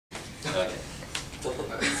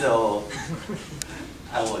So,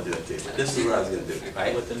 I won't do it to you. This is what I was going to do,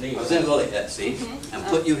 right? With the knee. I was going to go like that, see? And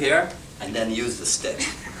put you here, and then use the stick.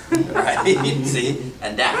 Right? See?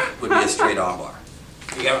 And that would be a straight arm bar.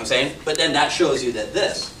 You get what I'm saying? But then that shows you that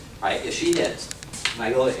this, right? If she hits, and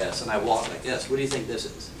I go like this, and I walk like this, what do you think this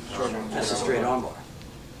is? That's a straight arm bar.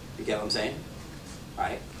 You get what I'm saying?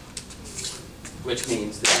 Right? Which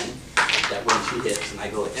means then that when she hits and I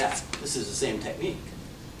go like that, this is the same technique.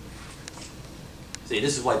 See,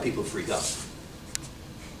 this is why people freak out.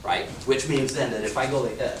 Right? Which means then that if I go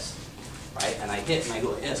like this, right, and I hit and I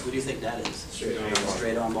go like this, what do you think that is? Straight arm bar.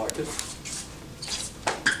 Straight arm bar too.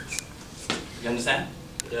 You understand?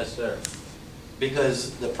 Yes, sir.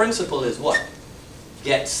 Because the principle is what?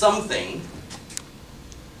 Get something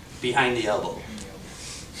behind the elbow.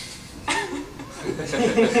 Look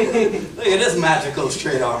at this magical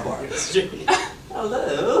straight arm bar.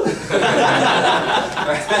 Hello.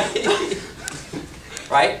 Right?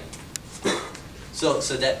 Right? So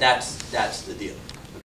that's the deal.